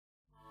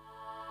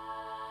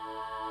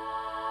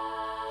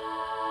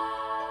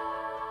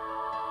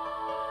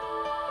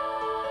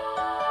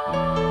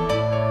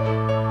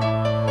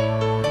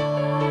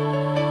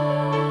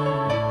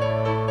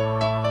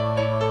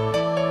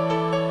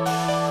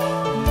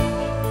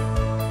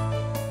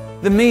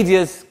The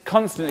media's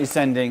constantly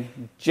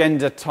sending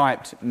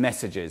gender-typed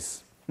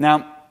messages.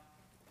 Now,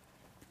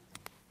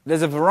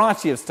 there's a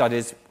variety of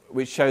studies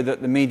which show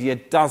that the media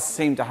does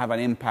seem to have an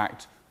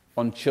impact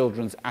on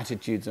children's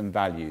attitudes and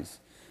values.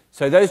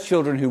 So those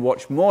children who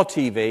watch more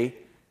TV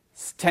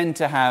tend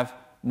to have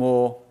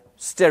more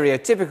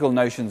stereotypical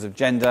notions of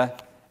gender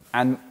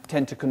and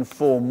tend to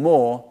conform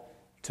more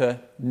to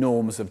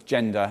norms of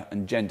gender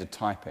and gender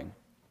typing.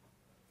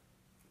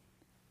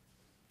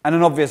 And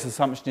an obvious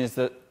assumption is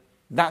that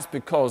that's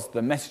because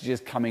the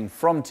messages coming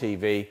from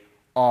TV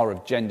are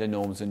of gender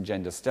norms and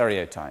gender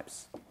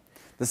stereotypes.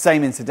 The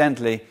same,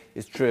 incidentally,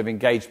 is true of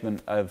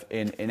engagement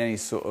in any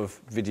sort of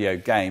video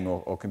game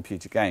or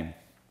computer game.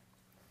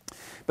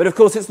 But of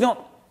course,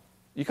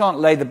 you can't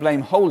lay the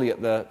blame wholly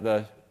at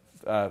the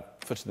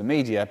foot of the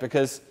media,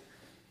 because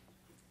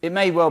it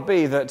may well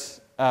be that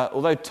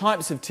although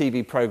types of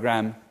TV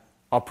programme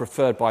are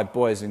preferred by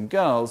boys and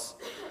girls,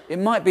 it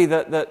might be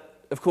that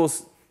of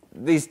course,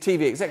 these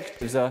TV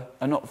executives are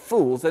not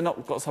fools. They're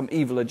not got some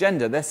evil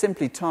agenda. They're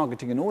simply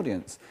targeting an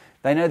audience.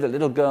 They know that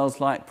little girls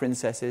like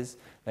princesses.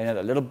 They know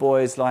that little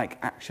boys like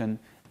action.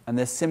 And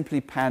they're simply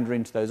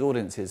pandering to those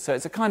audiences. So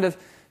it's a kind of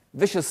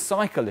vicious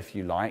cycle, if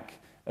you like,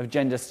 of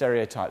gender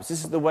stereotypes.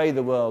 This is the way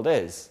the world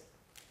is.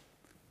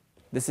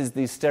 This is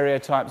these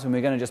stereotypes, and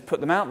we're going to just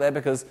put them out there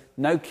because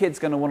no kid's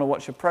going to want to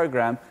watch a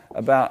programme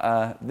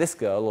about this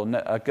girl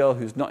or a girl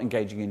who's not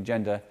engaging in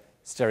gender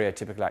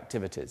stereotypical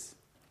activities.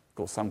 Of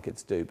course, some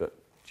kids do, but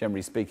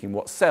generally speaking,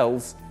 what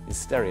sells is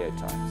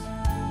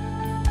stereotypes.